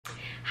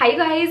Hi you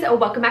guys,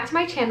 welcome back to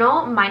my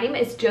channel. My name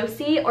is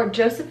Josie or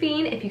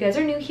Josephine if you guys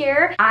are new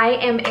here. I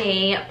am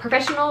a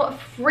professional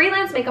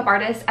freelance makeup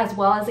artist as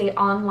well as a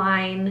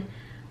online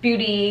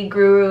beauty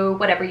guru,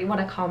 whatever you want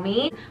to call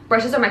me.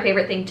 Brushes are my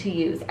favorite thing to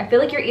use. I feel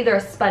like you're either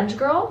a sponge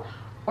girl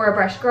or a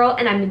brush girl,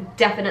 and I'm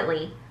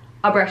definitely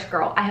a brush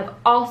girl. I have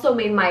also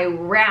made my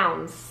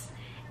rounds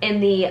in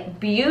the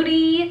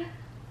beauty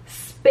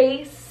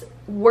space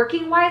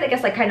working wise, I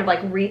guess like kind of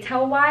like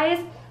retail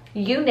wise.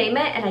 You name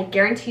it, and I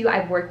guarantee you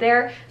I've worked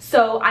there.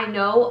 So I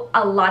know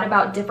a lot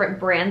about different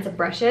brands of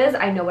brushes.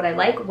 I know what I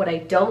like, what I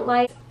don't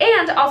like.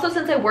 And also,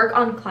 since I work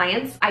on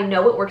clients, I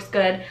know what works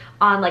good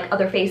on like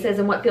other faces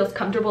and what feels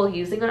comfortable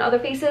using on other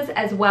faces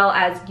as well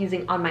as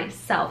using on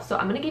myself. So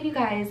I'm gonna give you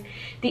guys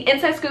the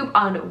inside scoop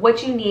on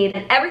what you need,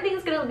 and everything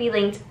is gonna be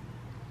linked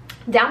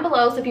down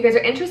below. So if you guys are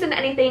interested in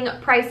anything,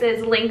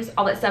 prices, links,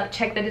 all that stuff,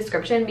 check the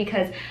description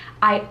because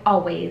I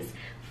always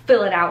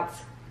fill it out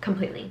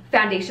completely.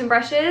 Foundation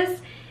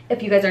brushes.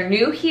 If you guys are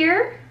new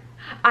here,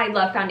 I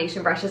love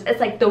foundation brushes.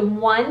 It's like the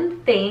one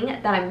thing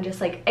that I'm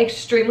just like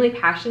extremely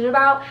passionate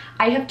about.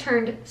 I have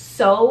turned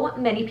so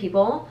many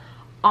people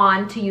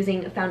on to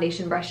using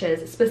foundation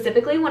brushes.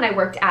 Specifically when I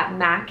worked at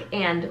MAC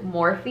and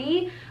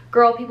Morphe,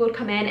 girl, people would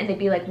come in and they'd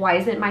be like, why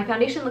isn't my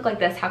foundation look like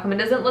this? How come it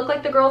doesn't look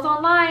like the girls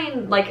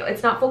online? Like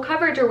it's not full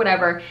coverage or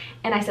whatever.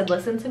 And I said,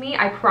 listen to me,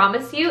 I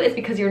promise you it's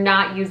because you're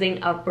not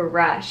using a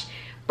brush.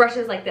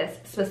 Brushes like this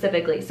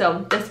specifically.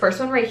 So this first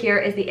one right here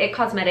is the IT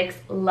Cosmetics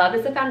Love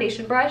is a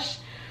Foundation Brush.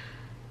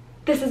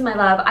 This is my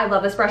love. I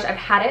love this brush. I've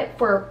had it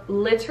for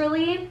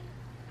literally,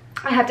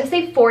 I have to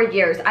say 4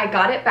 years. I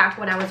got it back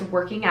when I was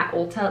working at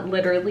Ulta,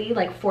 literally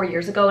like 4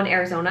 years ago in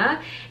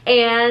Arizona.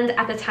 And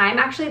at the time,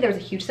 actually, there was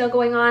a huge sale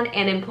going on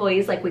and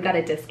employees, like we got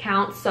a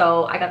discount.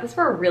 So I got this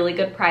for a really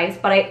good price,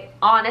 but I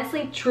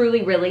honestly,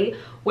 truly, really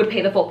would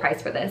pay the full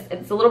price for this.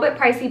 It's a little bit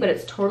pricey, but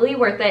it's totally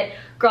worth it.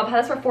 Girl, I've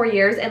had this for 4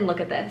 years and look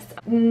at this.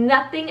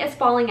 Nothing is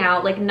falling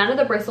out. Like none of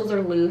the bristles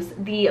are loose.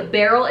 The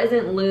barrel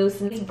isn't loose.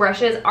 These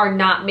brushes are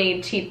not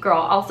made cheap, girl.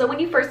 Also, when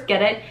you first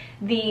get it,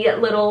 the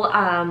little,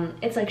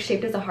 it's like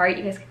shaped as a heart.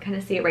 You guys can kind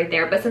of see it right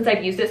there. But since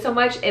I've used it so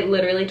much, it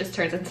literally just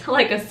turns into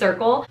like a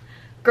circle.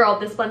 Girl,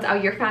 this blends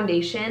out your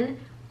foundation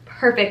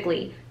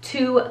perfectly.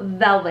 To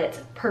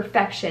velvet,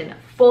 perfection,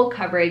 full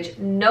coverage,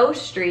 no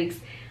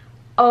streaks.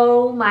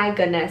 Oh my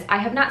goodness, I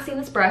have not seen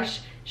this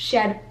brush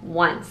shed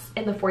once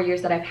in the 4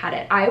 years that I've had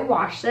it. I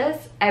wash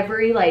this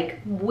every like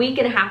week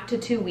and a half to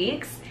 2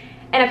 weeks,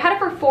 and I've had it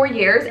for 4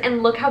 years,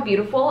 and look how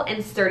beautiful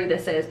and sturdy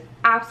this is.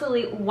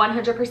 Absolutely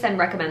 100%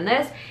 recommend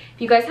this.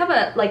 If you guys have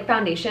a like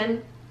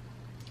foundation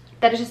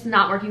that is just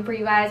not working for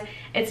you guys,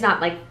 it's not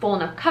like full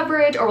enough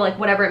coverage or like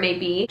whatever it may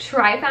be,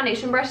 try a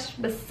foundation brush,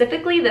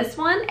 specifically this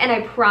one, and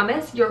I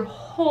promise your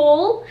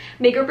whole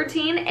makeup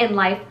routine and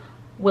life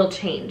will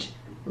change.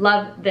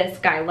 Love this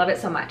guy, love it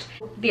so much.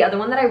 The other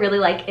one that I really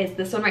like is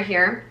this one right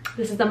here.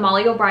 This is the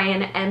Molly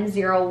O'Brien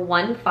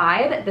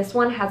M015. This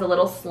one has a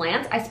little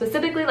slant. I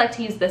specifically like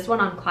to use this one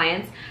on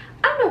clients.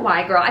 I don't know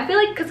why, girl. I feel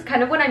like because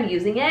kind of when I'm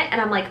using it and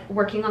I'm like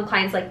working on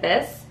clients like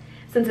this,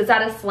 since it's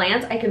at a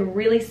slant, I can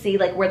really see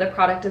like where the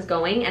product is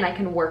going and I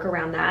can work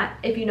around that,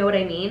 if you know what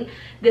I mean.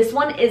 This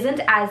one isn't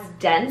as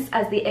dense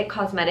as the IT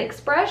Cosmetics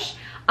brush,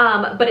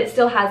 but it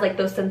still has like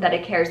those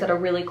synthetic hairs that are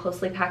really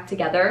closely packed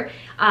together.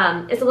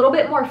 It's a little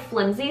bit more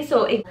flimsy,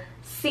 so it's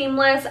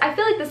seamless. I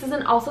feel like this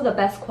isn't also the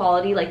best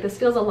quality. Like this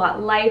feels a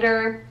lot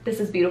lighter.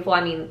 This is beautiful.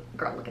 I mean,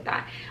 girl, look at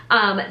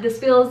that. This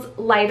feels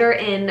lighter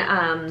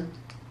in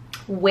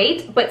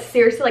weight, but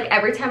seriously, like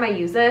every time I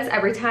use this,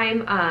 every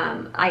time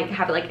I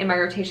have it like in my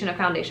rotation of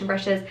foundation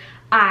brushes,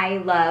 I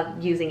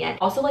love using it.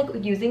 Also like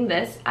using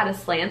this at a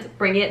slant,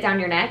 bringing it down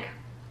your neck,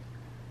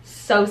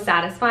 so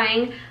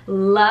satisfying.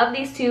 Love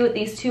these two.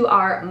 These two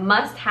are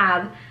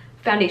must-have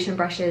foundation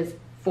brushes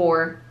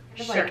for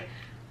sure. Like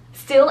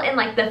still in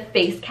like the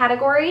face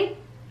category,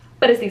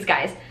 but it's these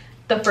guys.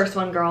 The first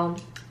one, girl,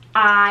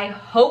 I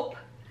hope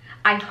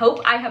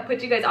I have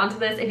put you guys onto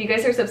this. If you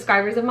guys are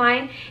subscribers of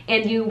mine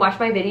and you watch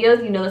my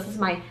videos, you know this is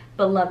my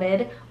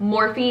beloved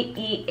Morphe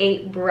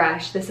E8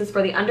 brush. This is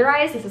for the under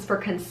eyes. This is for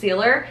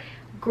concealer.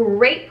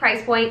 Great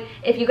price point.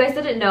 If you guys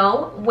didn't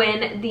know,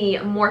 when the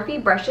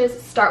Morphe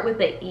brushes start with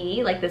the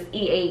E, like this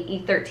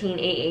E8,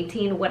 E13,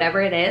 A18,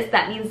 whatever it is,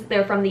 that means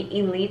they're from the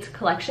Elite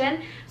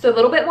collection. So a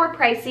little bit more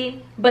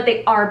pricey, but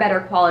they are better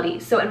quality.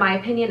 So in my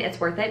opinion, it's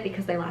worth it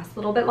because they last a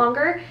little bit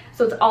longer.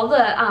 So it's all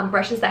the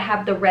brushes that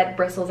have the red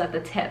bristles at the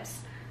tips.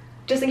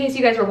 Just in case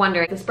you guys were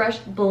wondering, this brush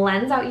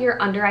blends out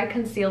your under eye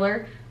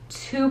concealer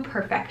to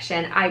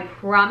perfection. I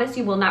promise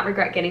you will not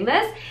regret getting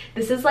this.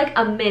 This is like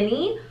a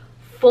mini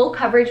full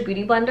coverage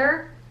beauty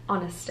blender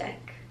on a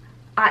stick.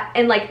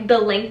 And like the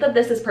length of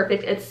this is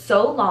perfect. It's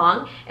so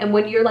long, and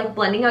when you're like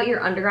blending out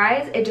your under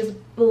eyes, it just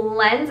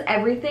blends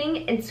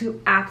everything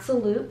into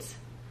absolute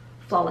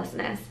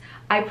flawlessness.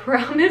 I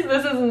promise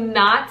this is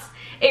not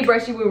a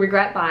brush you will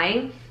regret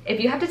buying. If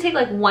you have to take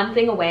like one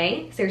thing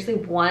away, seriously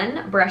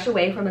one brush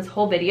away from this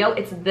whole video,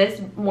 it's this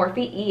Morphe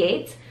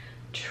E8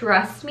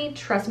 trust me,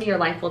 your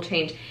life will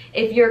change.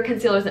 If your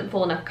concealer isn't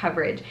full enough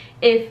coverage,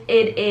 if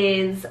it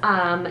is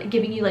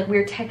giving you like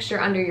weird texture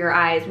under your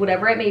eyes,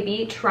 whatever it may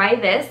be, try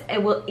this.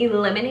 It will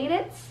eliminate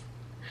it,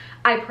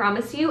 I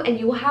promise you, and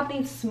you will have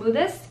the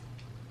smoothest,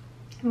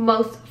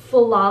 most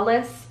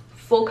flawless,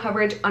 full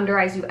coverage under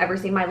eyes you've ever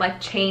seen. My life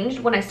changed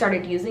when I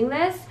started using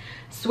this.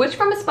 Switch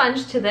from a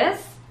sponge to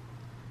this.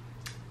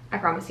 I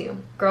promise you,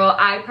 girl,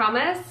 I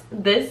promise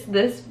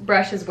this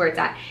brush is where it's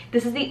at.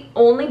 This is the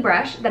only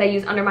brush that I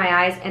use under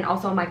my eyes and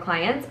also on my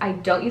clients. I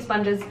don't use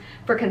sponges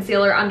for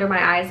concealer under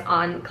my eyes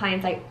on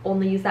clients. I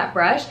only use that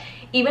brush.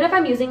 Even if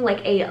I'm using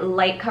like a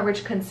light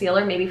coverage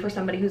concealer, maybe for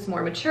somebody who's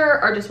more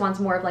mature or just wants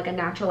more of like a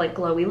natural like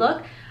glowy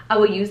look, I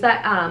will use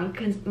that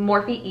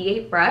Morphe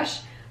E8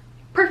 brush.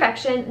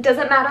 Perfection.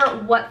 Doesn't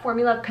matter what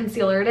formula of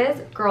concealer it is,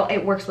 girl,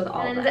 it works with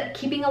all of them. And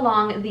keeping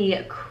along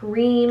the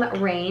cream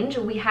range,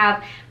 we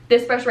have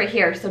this brush right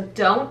here. So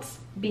don't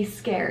be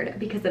scared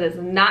because it is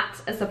not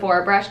a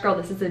Sephora brush. Girl,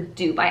 this is a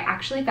dupe. I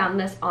actually found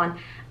this on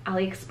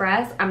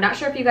AliExpress. I'm not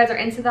sure if you guys are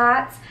into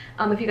that,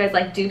 if you guys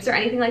like dupes or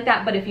anything like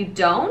that, but if you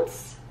don't,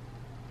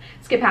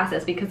 skip past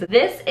this because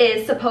this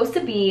is supposed to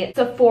be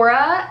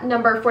Sephora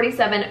number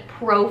 47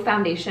 Pro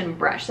Foundation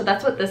Brush. So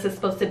that's what this is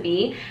supposed to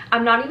be.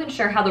 I'm not even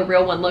sure how the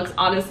real one looks,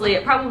 honestly.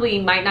 It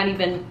probably might not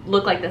even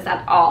look like this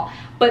at all.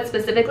 But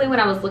specifically when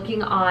I was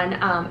looking on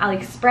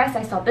AliExpress,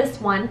 I saw this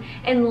one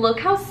and look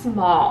how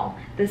small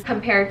this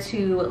compared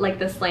to like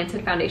the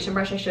slanted foundation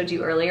brush I showed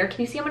you earlier.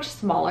 Can you see how much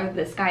smaller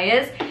this guy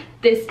is?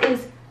 This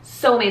is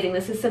so amazing.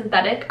 This is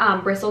synthetic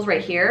bristles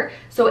right here.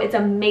 So it's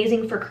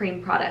amazing for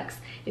cream products.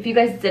 If you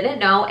guys didn't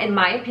know, in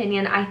my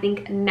opinion, I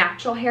think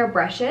natural hair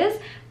brushes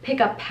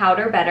pick up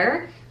powder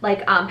better,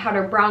 like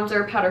powder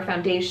bronzer, powder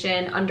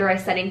foundation, under eye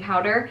setting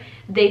powder.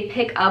 They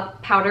pick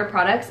up powder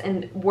products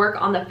and work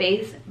on the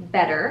face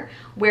better,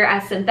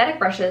 whereas synthetic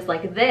brushes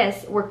like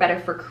this work better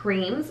for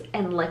creams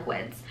and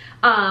liquids.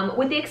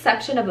 With the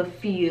exception of a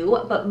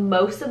few, but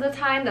most of the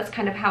time, that's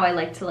kind of how I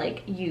like to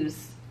like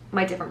use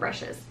my different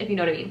brushes, if you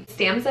know what I mean.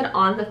 Stamps it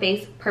on the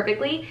face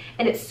perfectly,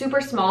 and it's super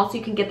small so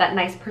you can get that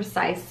nice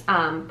precise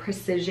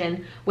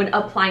precision when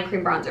applying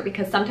cream bronzer,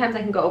 because sometimes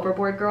I can go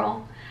overboard,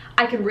 girl.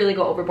 I can really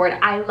go overboard.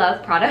 I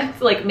love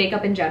products, like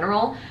makeup in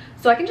general,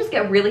 so I can just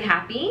get really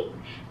happy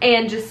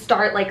and just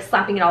start like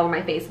slapping it all over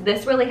my face.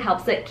 This really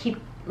helps it keep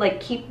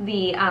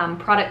the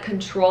product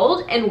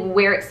controlled and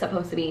where it's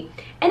supposed to be,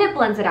 and it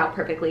blends it out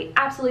perfectly.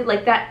 Absolutely,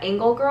 like that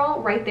angle,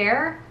 girl, right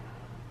there.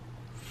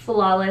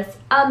 Flawless,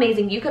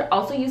 amazing. You could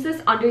also use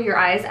this under your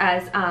eyes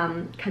as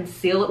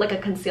like a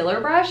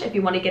concealer brush if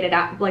you want to get it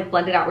out, like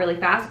blend it out really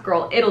fast.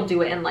 Girl, it'll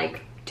do it in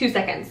like 2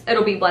 seconds.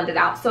 It'll be blended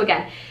out. So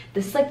again,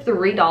 this is like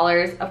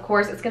 $3. Of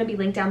course, it's going to be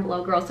linked down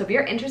below, girl. So if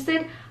you're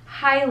interested,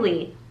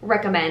 highly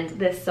recommend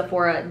this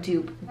Sephora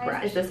dupe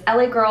brush. It's this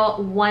LA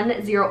Girl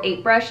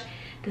 108 brush.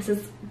 This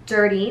is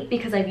dirty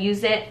because I've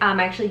used it, I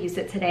actually used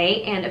it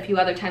today and a few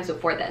other times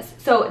before this.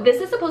 So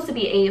this is supposed to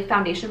be a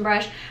foundation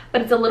brush,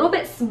 but it's a little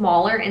bit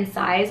smaller in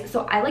size,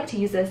 so I like to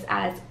use this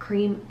as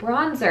cream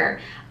bronzer.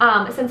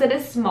 Since it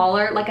is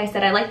smaller, like I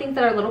said, I like things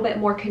that are a little bit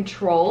more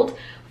controlled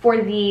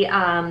for the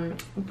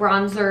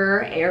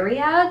bronzer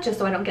area, just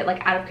so I don't get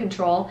like out of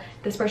control.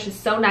 This brush is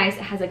so nice.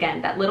 It has,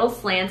 again, that little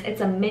slant. It's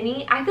a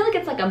mini, I feel like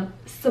it's like a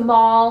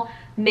small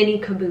mini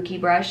kabuki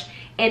brush,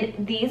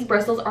 and these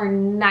bristles are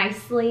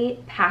nicely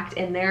packed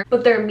in there,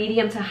 but they're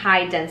medium to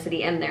high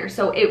density in there,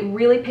 so it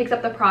really picks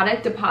up the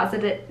product,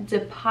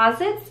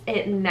 deposits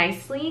it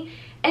nicely,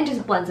 and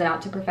just blends it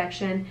out to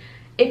perfection.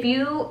 If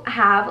you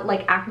have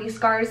like acne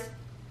scars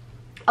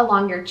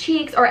along your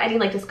cheeks or any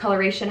like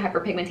discoloration,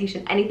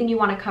 hyperpigmentation, anything you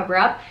want to cover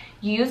up,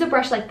 use a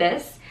brush like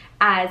this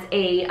as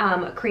a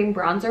cream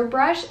bronzer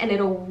brush, and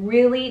it'll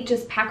really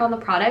just pack on the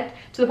product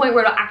to the point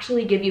where it'll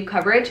actually give you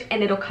coverage,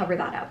 and it'll cover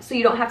that up. So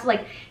you don't have to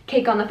like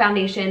cake on the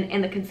foundation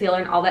and the concealer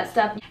and all that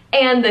stuff.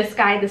 And this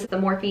guy, this is the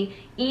Morphe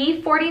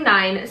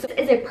E49. So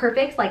it's a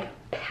perfect like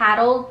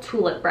paddle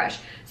tulip brush.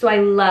 So I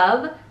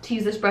love to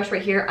use this brush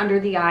right here under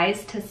the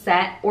eyes to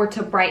set or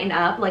to brighten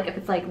up, like if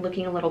it's like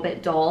looking a little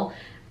bit dull.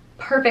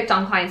 Perfect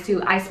on clients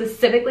too. I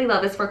specifically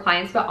love this for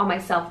clients, but on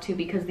myself too,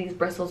 because these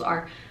bristles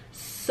are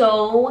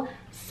so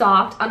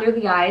soft under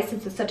the eyes.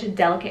 Since it's such a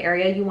delicate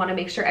area, you want to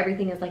make sure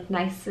everything is like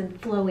nice and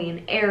flowy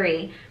and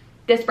airy.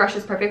 This brush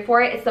is perfect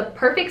for it. It's the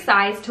perfect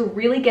size to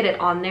really get it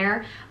on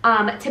there.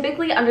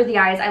 Typically under the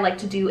eyes, I like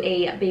to do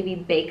a baby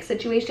bake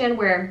situation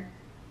where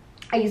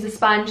I use a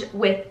sponge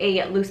with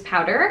a loose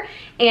powder,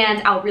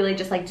 and I'll really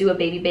just like do a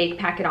baby bake,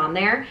 pack it on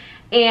there.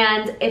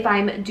 And if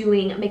I'm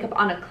doing makeup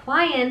on a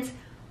client,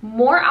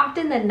 more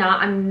often than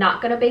not, I'm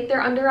not gonna bake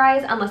their under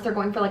eyes unless they're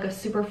going for like a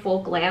super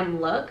full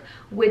glam look,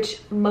 which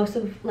most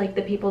of like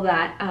the people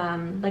that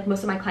like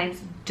most of my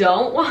clients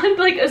don't want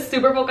like a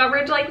super full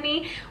coverage like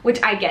me,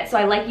 which I get. So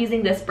I like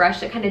using this brush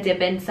to kind of dip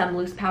in some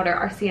loose powder,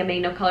 our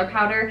CMA no color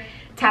powder,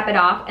 tap it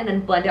off, and then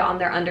blend it on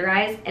their under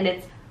eyes, and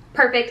it's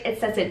perfect. It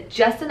sets it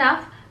just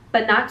enough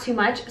but not too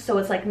much, so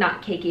it's like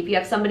not cakey. If you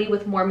have somebody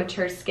with more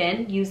mature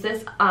skin, use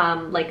this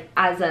like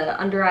as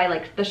a under eye,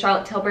 like the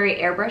Charlotte Tilbury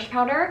airbrush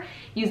powder.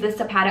 Use this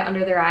to pat it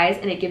under their eyes,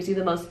 and it gives you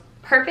the most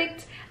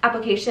perfect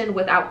application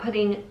without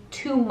putting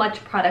too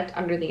much product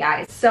under the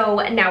eyes. So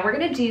now we're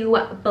gonna do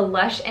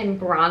blush and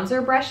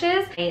bronzer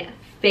brushes. My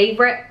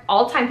favorite,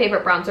 all-time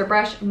favorite bronzer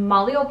brush,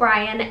 Molly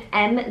O'Brien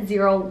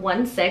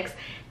M016.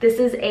 This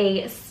is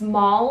a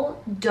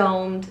small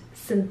domed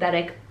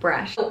synthetic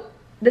brush.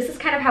 This is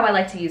kind of how I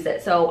like to use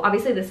it. So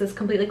obviously this is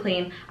completely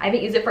clean. I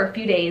haven't used it for a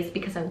few days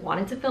because I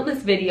wanted to film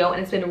this video,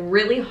 and it's been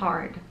really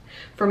hard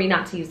for me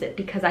not to use it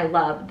because I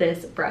love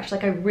this brush.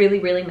 Like I really,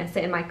 really miss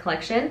it in my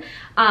collection.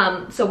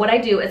 So what I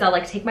do is I'll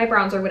like take my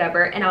bronzer or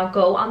whatever, and I'll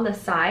go on the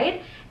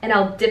side and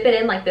I'll dip it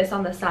in like this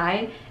on the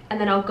side, and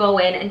then I'll go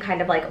in and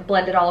kind of like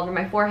blend it all over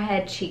my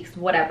forehead, cheeks,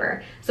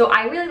 whatever. So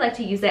I really like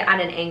to use it at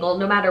an angle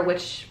no matter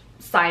which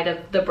side of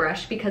the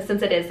brush, because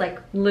since it is like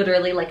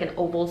literally like an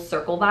oval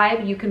circle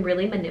vibe, you can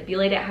really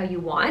manipulate it how you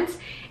want.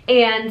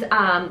 And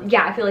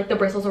yeah, I feel like the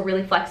bristles are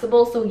really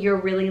flexible, so you're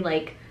really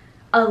like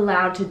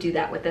allowed to do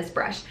that with this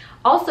brush.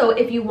 Also,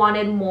 if you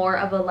wanted more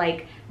of a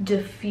like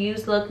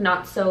diffuse look,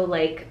 not so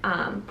like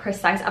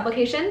precise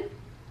application,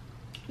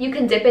 you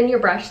can dip in your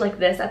brush like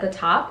this at the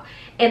top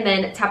and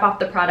then tap off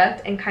the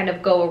product and kind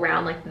of go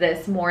around like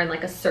this more in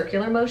like a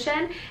circular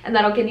motion, and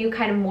that'll give you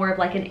kind of more of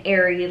like an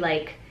airy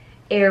like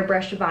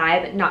airbrush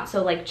vibe, not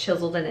so like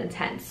chiseled and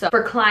intense. So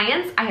for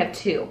clients, I have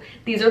two.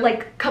 These are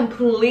like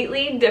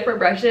completely different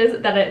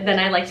brushes than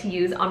I like to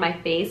use on my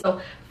face. So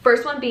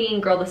first one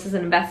being, girl, this is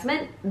an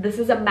investment. This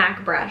is a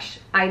MAC brush.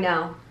 I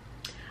know,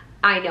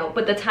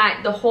 but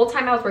the whole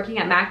time I was working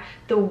at MAC,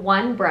 the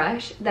one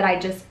brush that I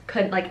just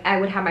couldn't, like I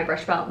would have my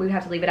brush belt, we would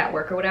have to leave it at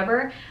work or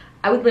whatever.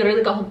 I would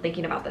literally go home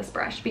thinking about this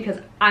brush because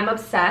I'm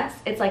obsessed.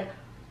 It's like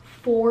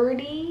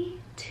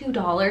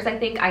 $42, I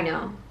think.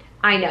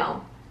 I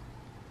know.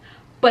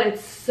 But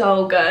it's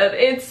so good.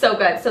 It's so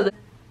good. So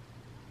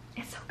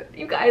it's so good,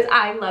 you guys.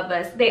 I love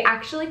this. They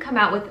actually come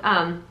out with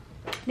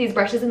these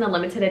brushes in the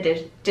limited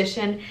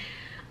edition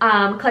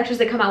collections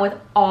they come out with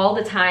all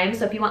the time.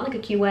 So if you want like a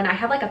cute one, I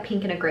have like a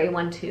pink and a gray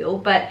one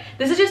too, but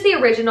this is just the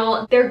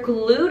original. They're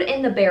glued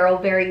in the barrel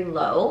very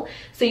low,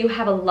 so you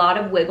have a lot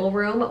of wiggle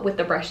room with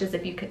the brushes,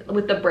 if you can,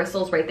 with the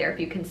bristles right there, if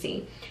you can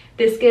see.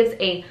 This gives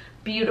a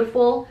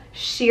beautiful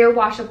sheer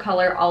wash of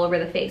color all over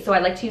the face. So I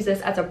like to use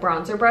this as a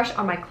bronzer brush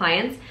on my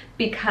clients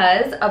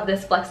because of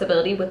this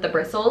flexibility with the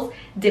bristles.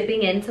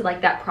 Dipping into like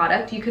that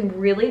product, you can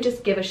really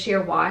just give a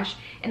sheer wash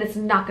and it's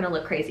not gonna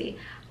look crazy.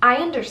 I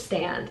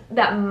understand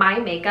that my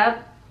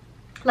makeup,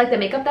 like the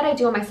makeup that I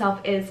do on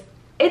myself, it's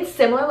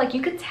similar. Like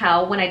you could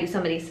tell when I do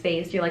somebody's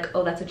face, you're like,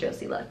 oh, that's a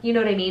Josie look. You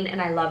know what I mean?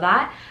 And I love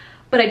that.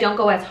 But I don't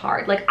go as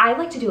hard. Like I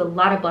like to do a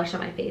lot of blush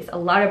on my face, a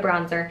lot of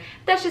bronzer.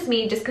 That's just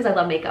me, just because I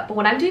love makeup. But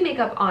when I'm doing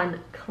makeup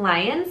on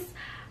clients,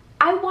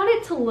 I want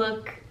it to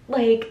look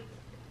like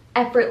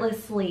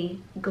effortlessly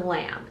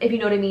glam, if you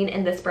know what I mean.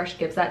 And this brush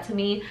gives that to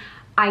me.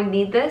 I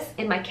need this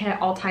in my kit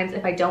at all times.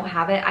 If I don't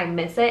have it, I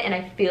miss it, and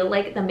I feel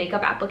like the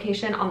makeup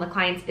application on the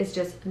clients is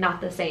just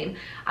not the same.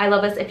 I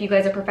love this. If you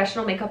guys are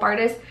professional makeup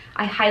artists,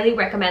 I highly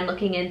recommend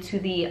looking into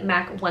the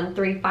MAC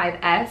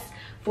 135S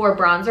for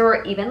bronzer,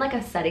 or even like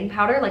a setting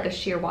powder, like a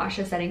sheer wash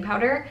of setting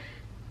powder.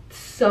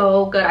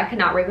 So good. I could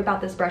not rave about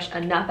this brush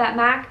enough at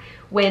MAC.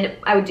 When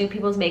I would do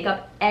people's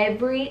makeup,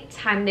 every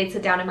time they'd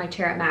sit down in my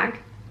chair at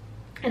MAC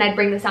and I'd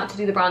bring this out to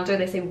do the bronzer,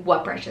 they say,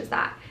 what brush is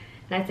that?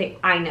 And I'd say,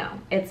 I know,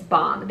 it's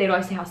bomb. They'd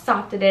always say how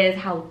soft it is,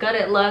 how good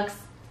it looks.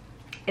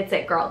 It's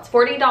it, girl. It's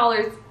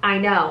 $40, I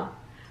know,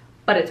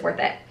 but it's worth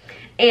it.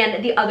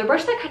 And the other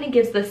brush that kind of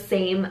gives the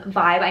same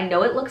vibe, I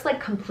know it looks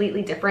like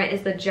completely different,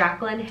 is the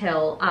Jaclyn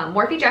Hill,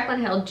 Morphe Jaclyn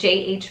Hill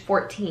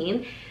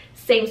JH14.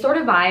 Same sort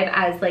of vibe,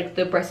 as like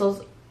the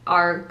bristles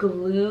are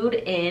glued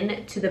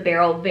in to the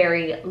barrel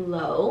very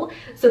low.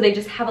 So they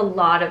just have a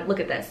lot of, look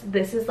at this.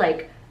 This is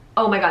like,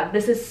 oh my God,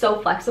 this is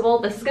so flexible.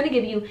 This is gonna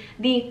give you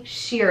the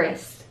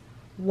sheerest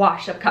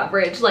wash of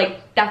coverage.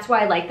 Like that's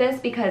why I like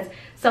this, because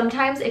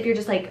sometimes if you're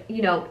just like,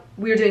 you know,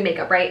 we're doing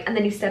makeup, right? And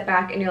then you step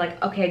back and you're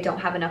like, okay, I don't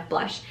have enough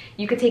blush.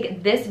 You could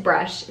take this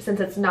brush, since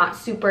it's not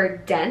super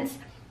dense,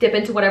 dip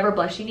into whatever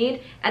blush you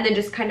need, and then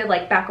just kind of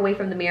like back away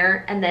from the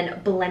mirror and then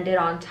blend it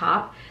on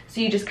top.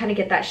 So you just kind of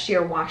get that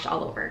sheer wash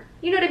all over.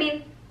 You know what I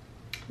mean?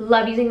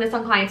 Love using this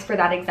on clients for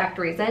that exact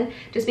reason,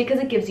 just because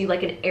it gives you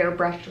like an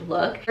airbrushed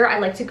look. Here I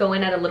like to go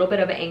in at a little bit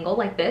of an angle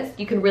like this.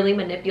 You can really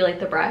manipulate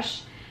the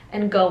brush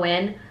and go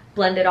in,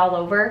 blend it all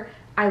over.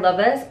 I love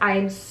this. I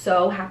am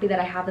so happy that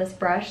I have this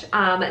brush.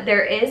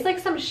 There is like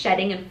some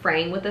shedding and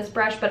fraying with this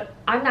brush, but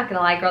I'm not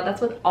gonna lie, girl, that's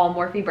with all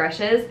Morphe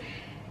brushes.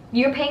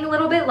 You're paying a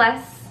little bit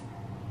less,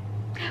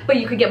 but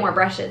you could get more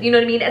brushes. You know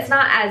what I mean? It's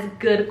not as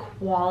good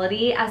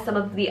quality as some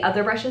of the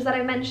other brushes that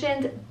I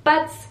mentioned,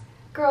 but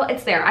girl,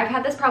 it's there. I've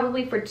had this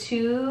probably for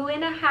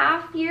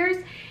 2.5 years,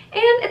 and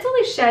it's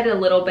only shed a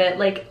little bit.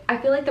 Like I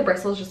feel like the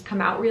bristles just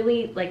come out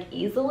really like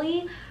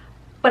easily,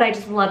 but I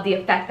just love the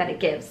effect that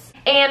it gives.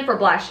 And for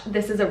blush,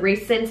 this is a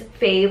recent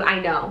fave.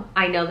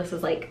 I know this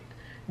is like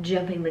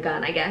jumping the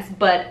gun, I guess,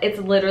 but it's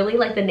literally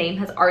like the name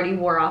has already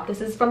wore off.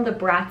 This is from the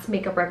Bratz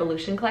Makeup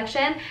Revolution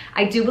collection.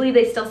 I do believe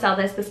they still sell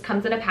this. This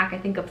comes in a pack, I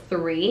think, of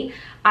 3.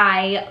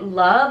 I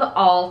love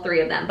all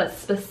 3 of them, but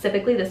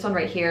specifically this one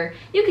right here.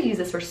 You could use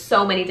this for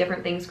so many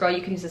different things, girl.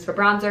 You could use this for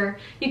bronzer.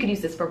 You could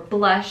use this for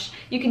blush.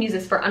 You can use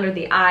this for under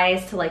the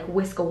eyes to like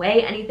whisk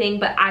away anything,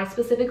 but I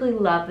specifically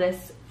love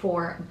this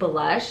for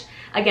blush.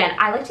 Again,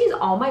 I like to use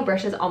all my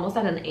brushes almost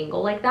at an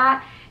angle like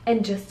that,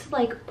 and just to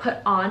like put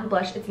on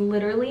blush. It's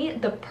literally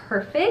the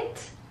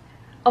perfect,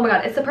 oh my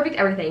god, it's the perfect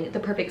everything. The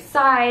perfect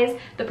size,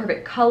 the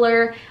perfect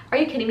color. Are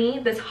you kidding me?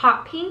 This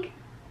hot pink,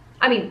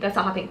 I mean, that's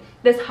not hot pink.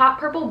 This hot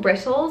purple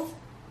bristles,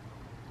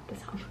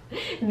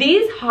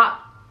 these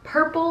hot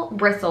purple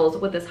bristles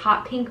with this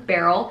hot pink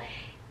barrel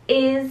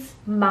is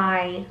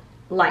my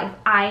life.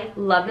 I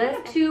love this.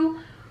 2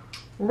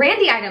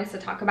 randy items to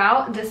talk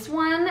about. This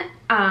one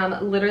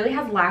literally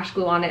has lash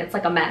glue on it. It's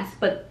like a mess,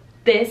 but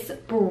this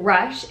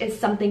brush is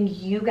something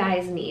you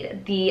guys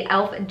need. The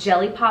e.l.f.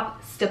 Jelly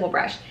Pop Stipple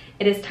brush.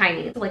 It is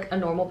tiny. It's like a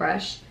normal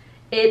brush.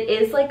 It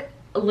is like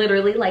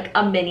literally like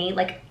a mini,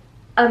 like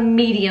a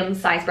medium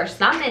size brush. It's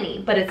not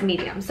mini, but it's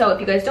medium. So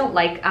if you guys don't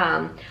like,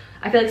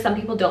 I feel like some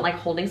people don't like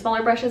holding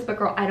smaller brushes, but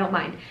girl, I don't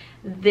mind.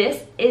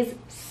 This is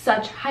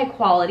such high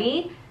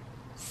quality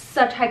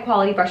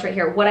brush right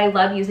here. What I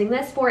love using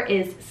this for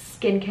is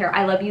skincare.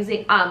 I love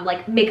using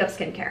like makeup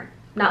skincare,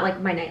 not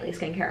like my nightly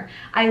skincare.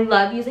 I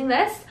love using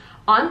this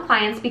on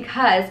clients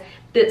because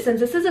since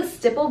this is a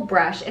stipple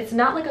brush, it's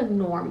not like a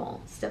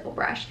normal stipple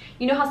brush.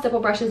 You know how stipple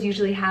brushes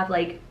usually have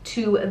like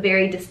 2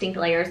 very distinct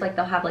layers, like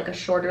they'll have like a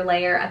shorter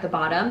layer at the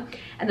bottom,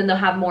 and then they'll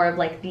have more of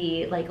like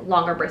the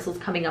longer bristles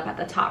coming up at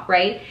the top,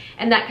 right?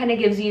 And that kind of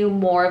gives you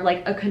more of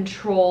like a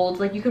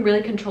controlled, like you can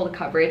really control the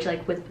coverage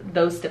like with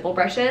those stipple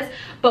brushes.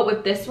 But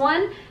with this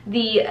one,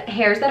 the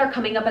hairs that are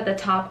coming up at the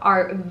top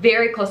are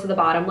very close to the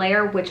bottom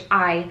layer, which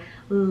I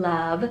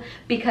love,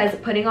 because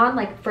putting on,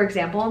 like, for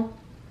example,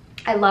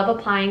 I love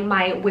applying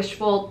my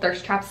Wishful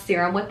Thirst Trap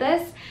serum with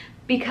this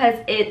because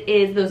it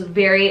is those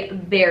very,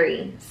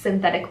 very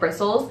synthetic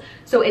bristles.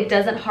 So it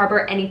doesn't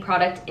harbor any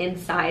product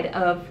inside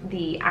of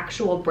the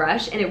actual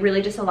brush, and it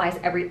really just allows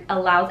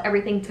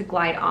everything to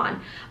glide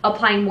on.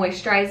 Applying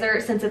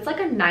moisturizer, since it's like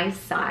a nice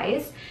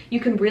size, you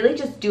can really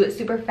just do it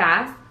super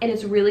fast, and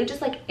it's really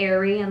just like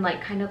airy and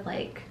like kind of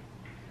like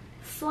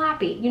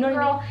slappy. You know what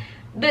I mean?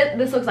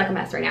 This looks like a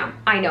mess right now.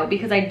 I know,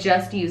 because I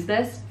just used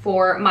this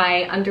for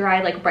my under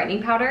eye like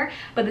brightening powder,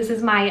 but this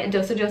is my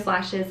Dosage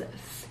Lashes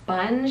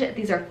sponge.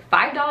 These are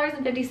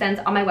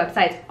 $5.50 on my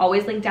website. It's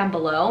always linked down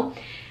below.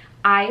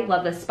 I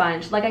love this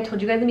sponge. Like I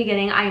told you guys in the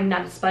beginning, I am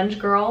not a sponge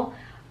girl,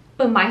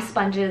 but my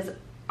sponges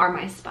are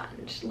my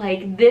sponge.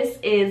 Like, this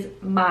is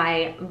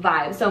my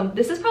vibe. So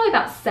this is probably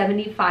about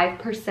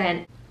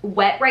 75%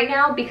 wet right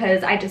now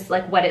because I just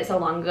like wet it so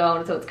long ago,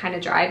 and so it's kind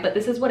of dry, but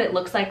this is what it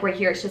looks like right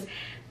here. It's just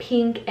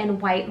pink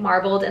and white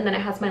marbled, and then it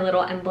has my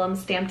little emblem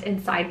stamped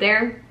inside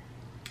there.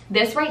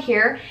 This right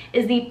here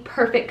is the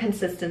perfect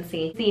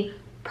consistency, the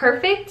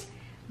perfect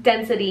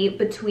density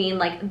between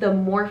like the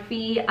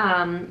Morphe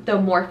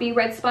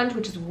red sponge,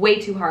 which is way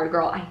too hard,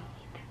 girl. I hate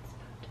that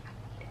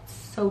sponge. It's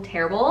so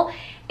terrible.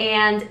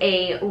 And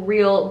a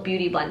Real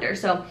Beauty blender.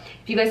 So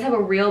if you guys have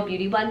a Real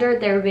Beauty blender,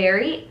 they're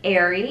very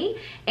airy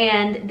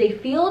and they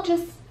feel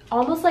just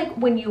almost like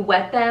when you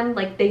wet them,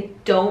 like they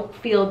don't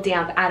feel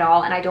damp at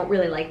all, and I don't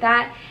really like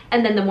that.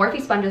 And then the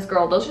Morphe sponges,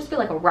 girl, those just feel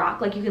like a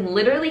rock. Like you can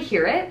literally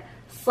hear it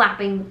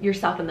slapping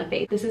yourself in the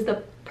face. This is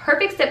the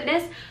perfect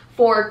stiffness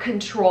for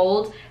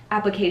controlled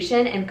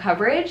application and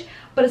coverage,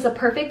 but it's a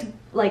perfect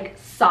like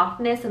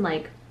softness and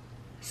like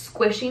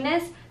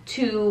squishiness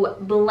to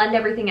blend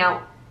everything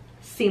out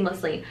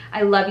seamlessly.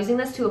 I love using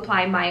this to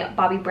apply my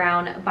Bobbi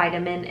Brown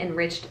Vitamin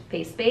Enriched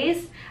Face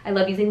Base. I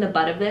love using the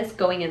butt of this,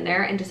 going in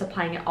there and just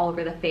applying it all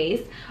over the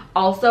face.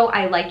 Also,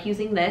 I like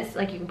using this,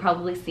 like you can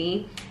probably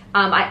see.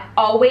 I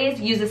always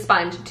use a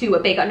sponge to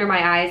bake under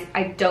my eyes.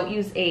 I don't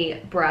use a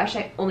brush.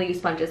 I only use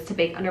sponges to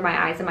bake under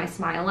my eyes and my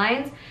smile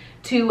lines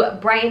to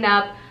brighten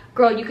up.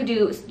 Girl, you could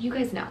do, you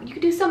guys know, you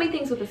could do so many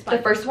things with this sponge.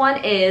 The first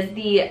one is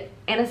the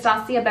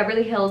Anastasia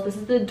Beverly Hills. This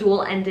is the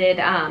dual-ended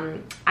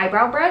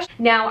eyebrow brush.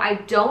 Now, I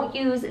don't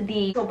use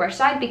the brush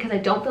side because I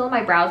don't fill in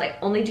my brows. I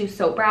only do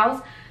soap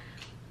brows.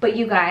 But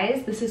you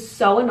guys, this is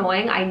so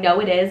annoying. I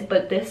know it is,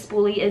 but this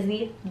spoolie is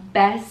the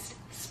best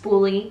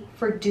spoolie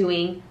for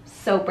doing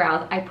soap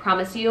brows. I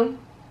promise you.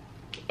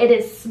 It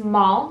is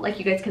small, like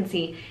you guys can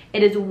see.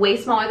 It is way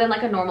smaller than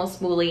like a normal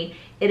spoolie.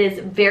 It is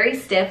very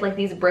stiff, like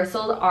these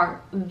bristles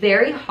are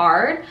very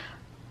hard,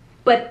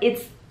 but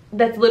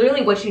that's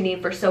literally what you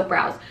need for soap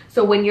brows.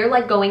 So when you're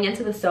like going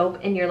into the soap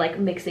and you're like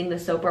mixing the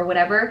soap or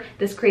whatever,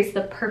 this creates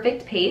the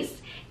perfect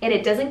paste and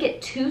it doesn't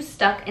get too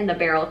stuck in the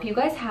barrel. If you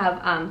guys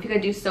have, if you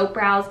guys do soap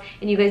brows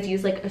and you guys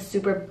use like a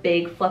super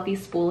big fluffy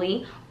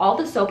spoolie, all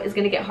the soap is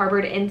gonna get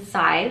harbored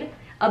inside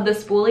of the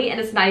spoolie and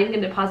it's not even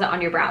gonna deposit on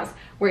your brows.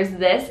 Whereas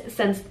this,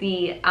 since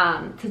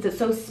it's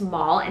so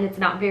small and it's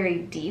not very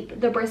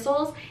deep, the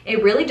bristles,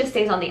 it really just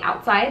stays on the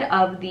outside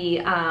of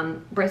the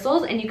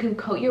bristles and you can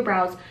coat your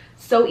brows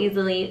so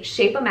easily,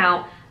 shape them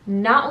out,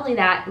 Not only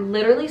that,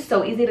 literally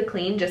so easy to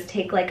clean. Just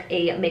take like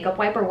a makeup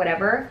wipe or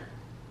whatever,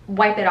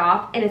 wipe it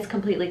off, and it's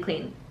completely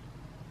clean.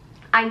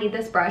 I need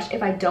this brush.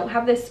 If I don't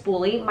have this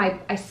spoolie,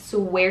 I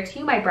swear to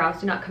you, my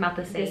brows do not come out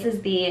the same. This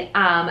is the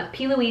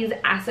P. Louise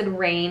Acid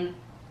Rain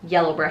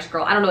Yellow Brush,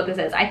 girl. I don't know what this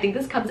is. I think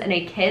this comes in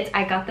a kit.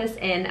 I got this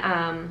in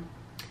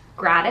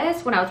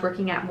gratis when I was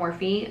working at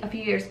Morphe a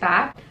few years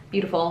back.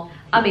 Beautiful,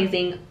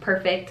 amazing,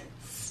 perfect,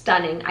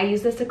 stunning. I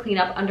use this to clean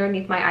up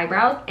underneath my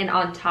eyebrows and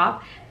on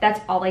top. That's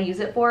all I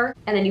use it for.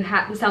 And then you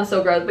have, this sounds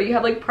so gross, but you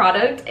have like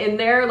product in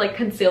there, like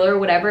concealer or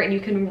whatever, and you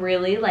can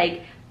really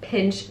like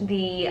pinch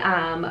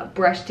the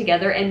brush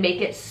together and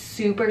make it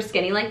super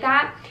skinny like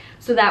that.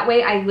 So that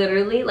way I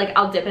literally, like,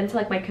 I'll dip into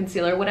like my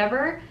concealer or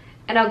whatever,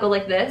 and I'll go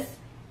like this,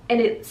 and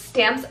it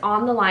stamps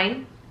on the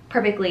line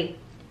perfectly.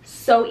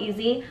 So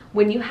easy.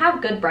 When you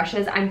have good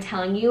brushes, I'm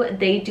telling you,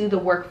 they do the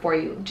work for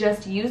you.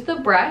 Just use the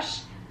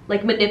brush,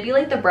 like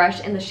manipulate the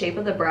brush in the shape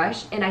of the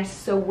brush, and I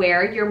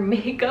swear your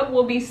makeup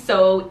will be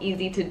so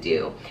easy to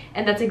do.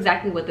 And that's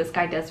exactly what this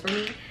guy does for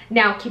me.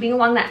 Now, keeping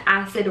along that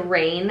Acid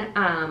Rain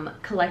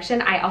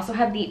collection, I also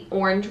have the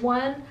orange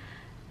one.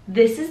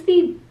 This is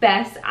the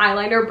best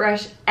eyeliner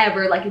brush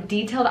ever, like a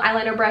detailed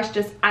eyeliner brush,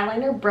 just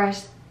eyeliner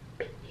brush,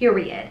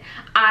 period.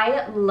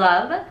 I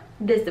love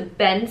this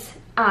bent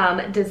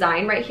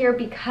design right here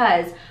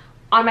because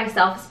on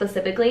myself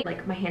specifically,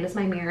 like my hand is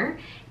my mirror,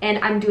 and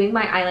I'm doing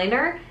my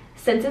eyeliner.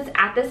 Since it's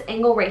at this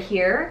angle right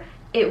here,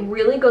 it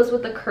really goes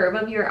with the curve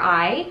of your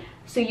eye,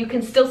 so you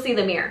can still see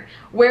the mirror.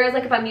 Whereas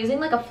like if I'm using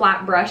like a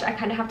flat brush, I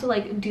kind of have to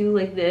like do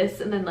like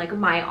this, and then like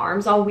my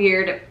arm's all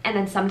weird, and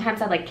then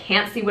sometimes I like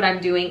can't see what I'm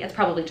doing. It's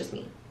probably just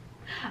me.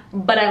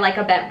 But I like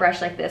a bent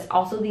brush like this.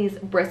 Also, these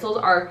bristles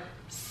are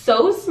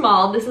so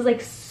small. This is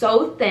like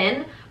so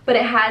thin, but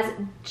it has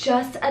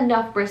just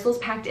enough bristles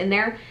packed in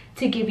there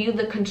to give you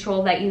the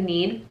control that you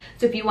need.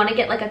 So if you want to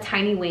get like a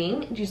tiny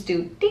wing, just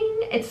do ding.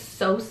 It's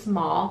so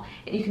small,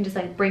 and you can just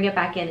like bring it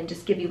back in and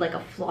just give you like a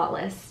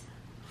flawless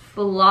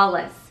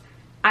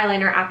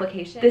eyeliner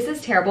application. This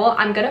is terrible.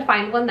 I'm gonna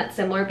find one that's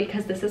similar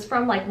because this is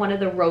from like one of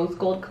the rose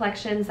gold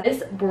collections.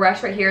 This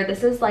brush right here,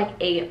 this is like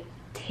a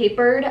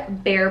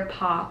tapered bear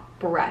paw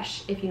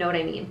brush, if you know what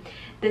I mean.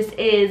 This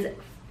is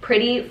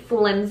pretty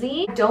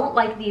flimsy. I don't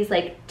like these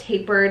like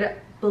tapered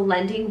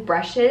blending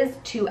brushes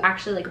to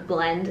actually like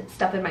blend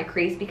stuff in my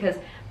crease because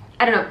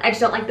I don't know, I just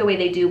don't like the way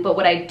they do. But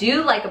what I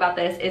do like about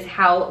this is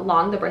how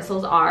long the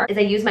bristles are. Is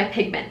I use my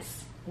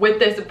pigments with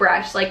this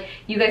brush. Like,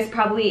 you guys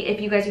probably,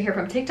 if you guys are here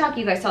from TikTok,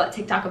 you guys saw that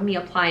TikTok of me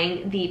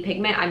applying the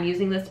pigment. I'm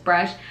using this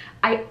brush.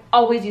 I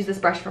always use this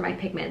brush for my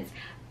pigments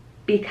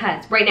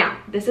because right now,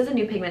 this is a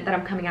new pigment that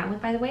I'm coming out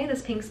with, by the way,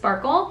 this pink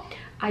sparkle.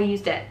 I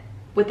used it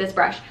with this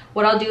brush.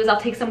 What I'll do is I'll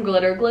take some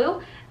glitter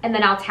glue and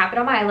then I'll tap it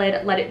on my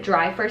eyelid, let it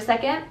dry for a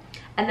second,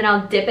 and then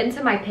I'll dip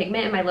into my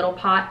pigment in my little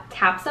pot,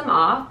 tap some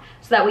off,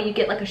 so that way you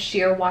get like a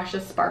sheer wash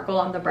of sparkle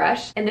on the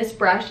brush. And this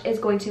brush is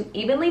going to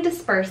evenly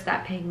disperse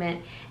that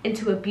pigment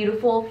into a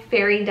beautiful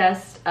fairy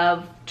dust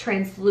of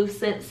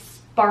translucent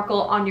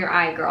sparkle on your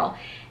eye, girl.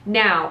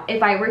 Now,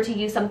 if I were to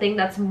use something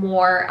that's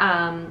more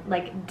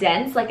like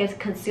dense, like a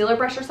concealer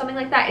brush or something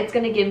like that, it's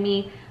gonna give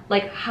me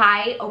like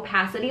high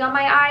opacity on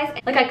my eyes.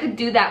 Like, I could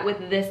do that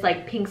with this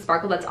like pink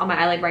sparkle that's on my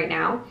eyelid right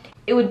now.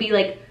 It would be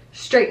like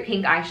straight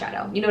pink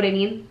eyeshadow, you know what I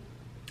mean?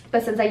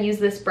 But since I use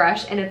this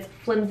brush and it's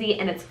flimsy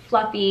and it's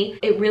fluffy,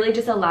 it really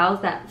just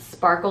allows that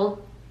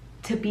sparkle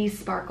to be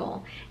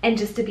sparkle and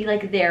just to be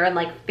like there and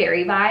like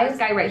fairy vibes. This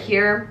guy right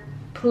here,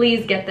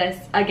 please get this.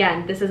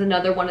 Again, this is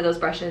another one of those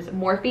brushes,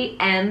 Morphe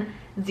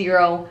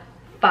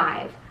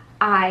M05.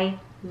 I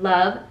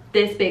love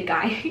this big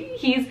guy.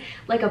 He's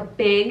like a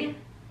big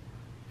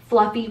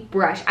fluffy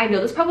brush. I know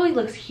this probably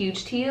looks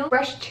huge to you.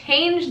 Brush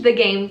changed the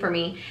game for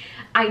me.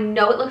 I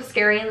know it looks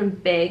scary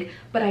and big,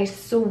 but I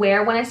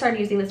swear when I started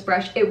using this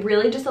brush, it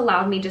really just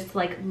allowed me just to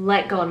like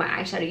let go in my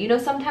eyeshadow. You know,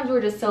 sometimes we're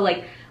just so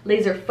like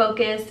laser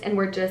focused and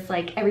we're just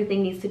like,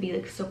 everything needs to be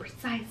like so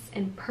precise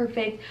and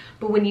perfect.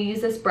 But when you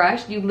use this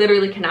brush, you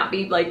literally cannot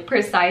be like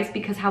precise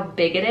because how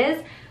big it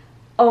is.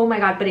 Oh my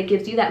God, but it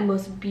gives you that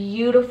most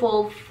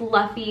beautiful,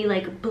 fluffy,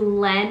 like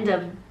blend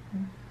of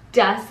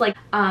dust like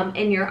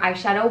in your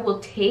eyeshadow. Will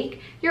take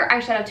your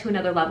eyeshadow to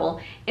another level.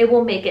 It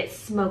will make it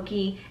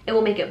smoky, it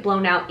will make it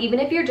blown out.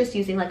 Even if you're just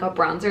using like a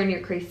bronzer in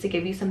your crease to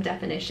give you some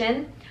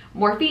definition,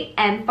 Morphe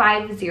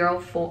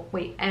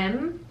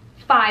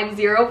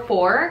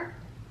M504,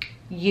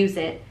 use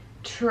it.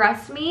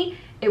 Trust me,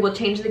 it will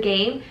change the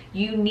game.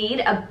 You need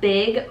a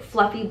big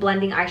fluffy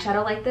blending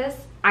eyeshadow like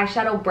this,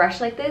 eyeshadow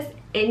brush like this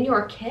in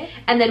your kit.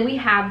 And then we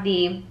have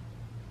the,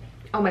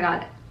 oh my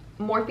God,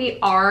 Morphe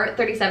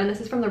R37.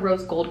 This is from the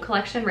Rose Gold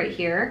collection right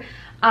here.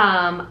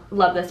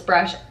 Love this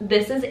brush.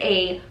 This is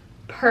a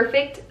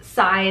perfect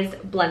size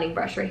blending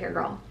brush right here,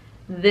 girl.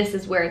 This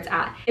is where it's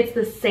at. It's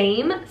the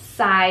same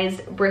size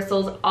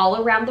bristles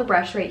all around the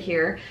brush right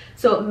here,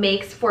 so it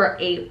makes for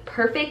a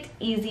perfect,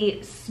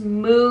 easy,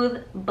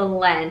 smooth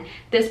blend.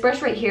 This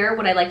brush right here,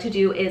 what I like to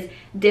do is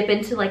dip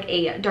into like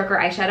a darker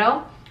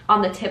eyeshadow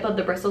on the tip of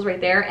the bristles right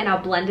there, and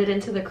I'll blend it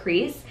into the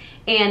crease.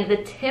 And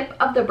the tip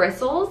of the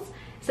bristles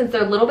since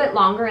they're a little bit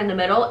longer in the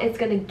middle, it's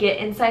gonna get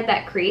inside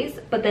that crease,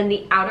 but then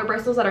the outer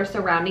bristles that are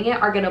surrounding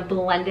it are gonna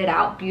blend it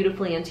out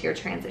beautifully into your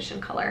transition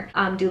color.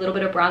 Do a little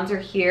bit of bronzer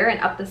here and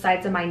up the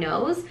sides of my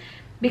nose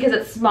because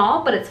it's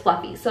small, but it's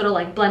fluffy. So to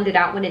like blend it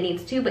out when it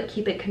needs to, but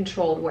keep it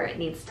controlled where it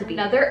needs to be.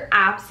 Another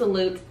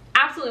absolute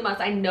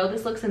must. I know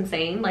this looks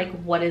insane. Like,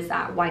 what is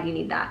that? Why do you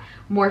need that?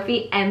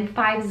 Morphe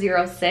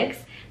M506.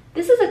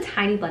 This is a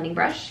tiny blending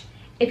brush.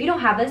 If you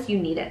don't have this, you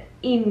need it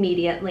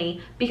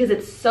immediately because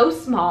it's so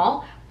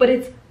small, but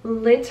it's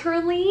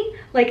literally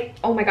like,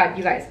 oh my God,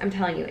 you guys, I'm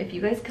telling you, if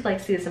you guys could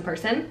like see this in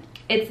person,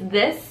 it's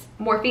this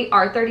Morphe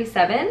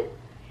R37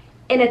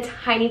 in a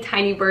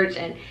tiny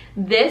version.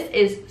 This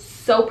is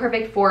so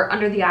perfect for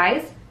under the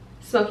eyes,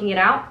 smoking it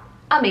out,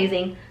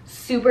 amazing.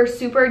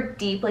 Super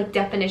deep like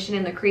definition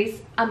in the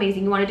crease,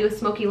 amazing. You want to do a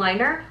smoky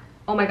liner,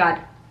 oh my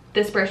God,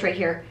 this brush right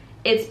here,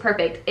 it's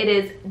perfect. It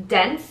is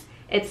dense,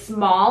 it's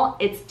small,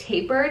 it's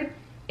tapered.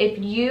 If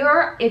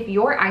your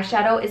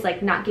eyeshadow is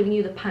like not giving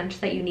you the punch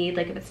that you need,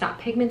 like if it's not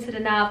pigmented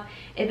enough,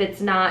 if it's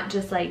not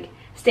just like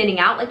standing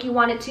out like you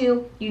want it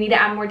to, you need to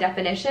add more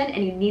definition,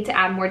 and you need to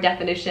add more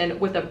definition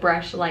with a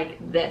brush like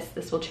this.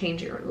 This will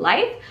change your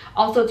life.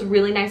 Also, it's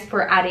really nice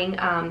for adding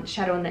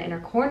shadow in the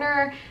inner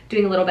corner,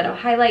 doing a little bit of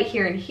highlight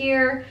here and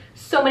here.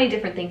 So many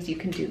different things you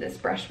can do this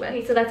brush with.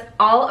 Okay, so that's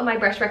all of my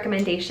brush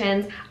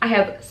recommendations. I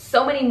have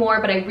so many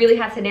more, but I really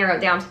had to narrow it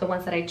down to the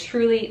ones that I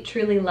truly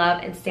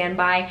love and stand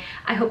by.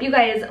 I hope you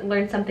guys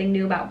learned something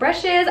new about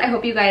brushes. I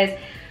hope you guys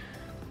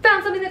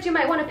found something that you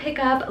might want to pick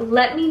up.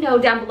 Let me know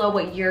down below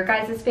what your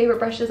guys' favorite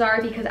brushes are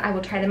because I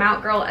will try them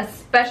out, girl,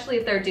 especially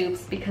if they're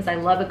dupes because I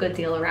love a good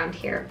deal around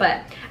here.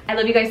 But I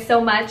love you guys so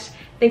much.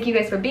 Thank you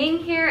guys for being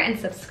here and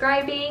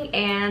subscribing,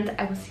 and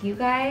I will see you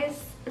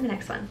guys in the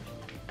next one.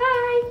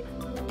 Bye!